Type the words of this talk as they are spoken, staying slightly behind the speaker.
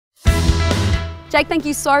Jake, thank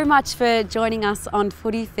you so much for joining us on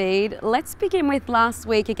Footy Feed. Let's begin with last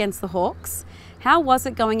week against the Hawks. How was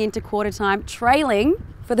it going into quarter time, trailing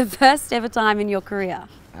for the first ever time in your career?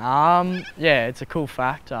 Yeah, it's a cool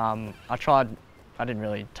fact. I didn't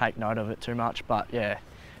really take note of it too much, but yeah,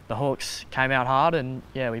 the Hawks came out hard and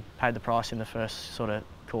yeah, we paid the price in the first sort of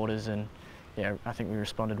quarters and yeah, I think we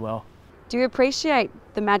responded well. Do you appreciate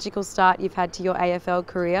the magical start you've had to your AFL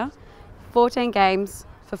career? 14 games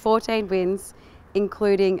for 14 wins,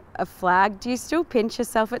 including a flag. Do you still pinch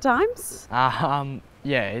yourself at times? Yeah,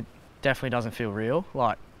 it definitely doesn't feel real.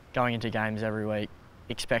 Like going into games every week,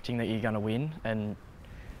 expecting that you're going to win, and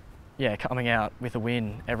yeah, coming out with a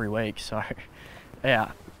win every week. So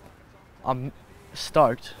yeah, I'm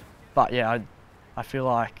stoked, but yeah, I feel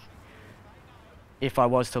like if I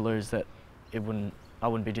was to lose, that I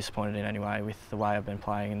wouldn't be disappointed in any way with the way I've been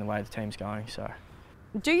playing and the way the team's going. So.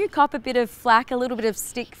 Do you cop a bit of flack, a little bit of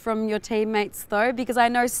stick from your teammates though? Because I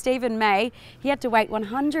know Stephen May, he had to wait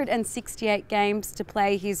 168 games to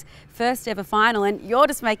play his first ever final, and you're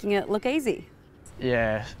just making it look easy.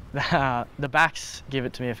 Yeah, the backs give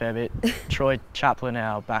it to me a fair bit. Troy Chaplin,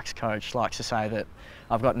 our backs coach, likes to say that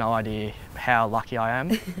I've got no idea how lucky I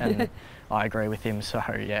am, and I agree with him, so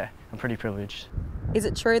yeah, I'm pretty privileged. Is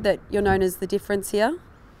it true that you're known as the difference here?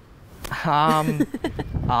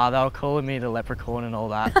 They were calling me the leprechaun and all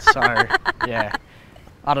that, so yeah,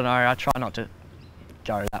 I don't know, I try not to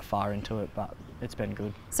go that far into it, but it's been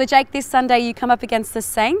good. So Jake, this Sunday you come up against the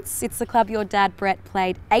Saints. It's the club your dad Brett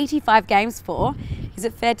played 85 games for. Is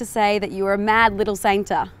it fair to say that you were a mad little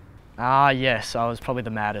Sainter? Yes, I was probably the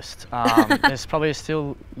maddest. There's probably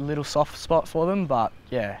still a little soft spot for them, but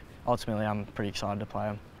yeah, ultimately I'm pretty excited to play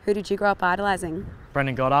them. Who did you grow up idolising?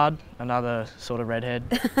 Brendan Goddard, another sort of redhead,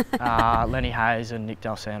 Lenny Hayes and Nick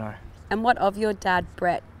Dalsano. And what of your dad,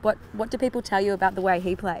 Brett? What do people tell you about the way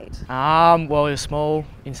he played? Well, he was small,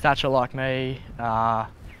 in stature like me. I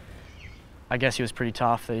guess he was pretty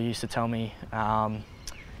tough, that he used to tell me.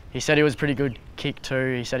 He said he was a pretty good kick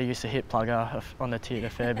too. He said he used to hit plugger on the tit a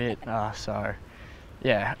fair bit. So,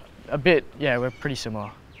 yeah, a bit, yeah, we're pretty similar.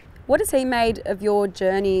 What has he made of your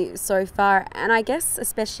journey so far? And I guess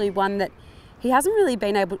especially one that he hasn't really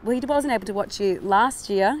been able, well, he wasn't able to watch you last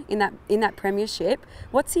year in that premiership.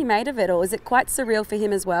 What's he made of it, or is it quite surreal for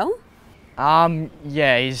him as well?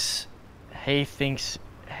 Yeah, he thinks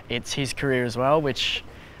it's his career as well, which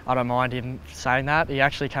I don't mind him saying that. He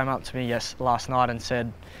actually came up to me last night and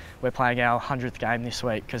said, we're playing our 100th game this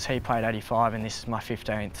week, because he played 85 and this is my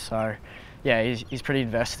 15th. So yeah, he's pretty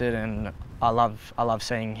invested, and I love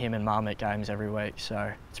seeing him and Mum at games every week,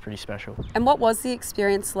 so it's pretty special. And what was the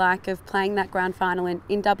experience like of playing that grand final in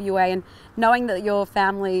WA and knowing that your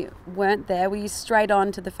family weren't there? Were you straight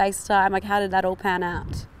on to the FaceTime? Like, how did that all pan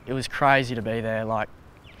out? It was crazy to be there. Like,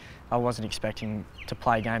 I wasn't expecting to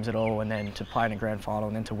play games at all, and then to play in a grand final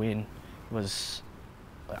and then to win was,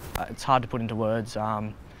 it's hard to put into words.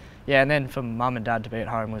 Yeah, and then for Mum and Dad to be at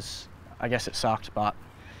home was, I guess it sucked, but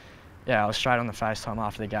yeah, I was straight on the FaceTime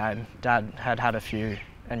after the game. Dad had a few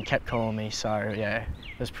and kept calling me, so yeah,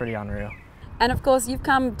 it was pretty unreal. And of course, you've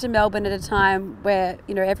come to Melbourne at a time where,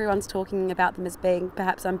 you know, everyone's talking about them as being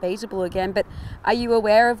perhaps unbeatable again, but are you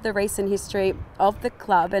aware of the recent history of the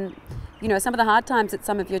club and, you know, some of the hard times that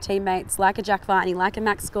some of your teammates, like a Jack Varney, like a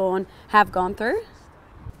Max Gawn, have gone through?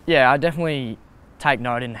 Yeah, I definitely take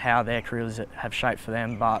note in how their careers have shaped for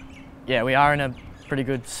them, but yeah, we are in a pretty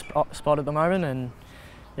good spot at the moment, and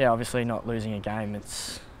yeah, obviously not losing a game,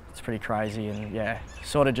 it's pretty crazy, and yeah,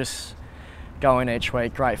 sort of just going each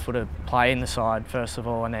week, grateful to play in the side first of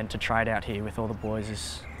all, and then to trade out here with all the boys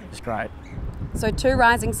is great. So 2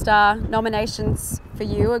 Rising Star nominations for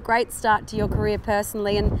you, a great start to your career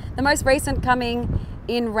personally, and the most recent coming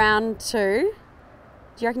in round 2.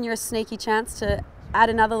 Do you reckon you're a sneaky chance to add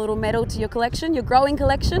another little medal to your collection, your growing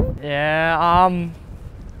collection? Yeah,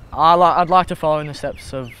 I'd like to follow in the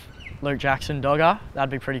steps of Luke Jackson, Dogger. That'd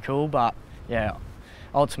be pretty cool, but yeah,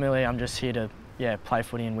 ultimately I'm just here to play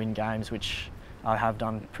footy and win games, which I have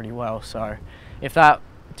done pretty well. So if that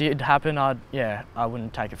did happen, I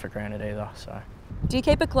wouldn't take it for granted either. So. Do you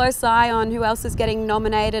keep a close eye on who else is getting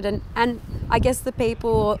nominated, and I guess the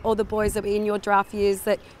people or the boys that were in your draft years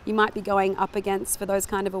that you might be going up against for those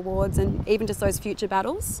kind of awards, and even just those future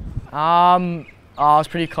battles? I was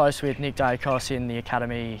pretty close with Nick Dacos in the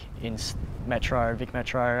academy in Vic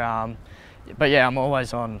Metro, but yeah, I'm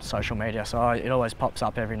always on social media, so it always pops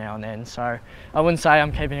up every now and then. So I wouldn't say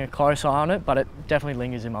I'm keeping a close eye on it, but it definitely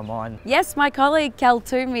lingers in my mind. Yes, my colleague Cal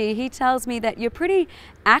Toomey, he tells me that you're pretty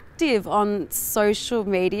active on social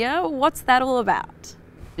media. What's that all about?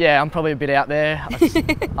 Yeah, I'm probably a bit out there.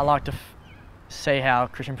 I like to see how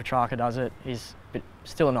Christian Petrarca does it. He's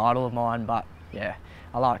still an idol of mine, but yeah,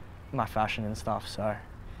 I like my fashion and stuff. So.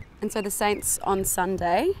 And so the Saints on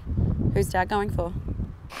Sunday, who's Dad going for?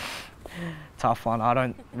 Tough one. I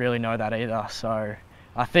don't really know that either. So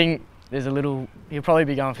I think there's he'll probably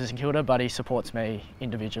be going for St Kilda, but he supports me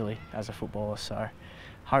individually as a footballer. So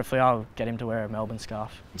hopefully I'll get him to wear a Melbourne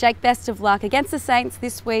scarf. Jake, best of luck against the Saints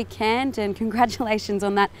this weekend, and congratulations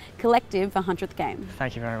on that collective 100th game.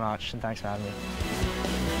 Thank you very much, and thanks for having me.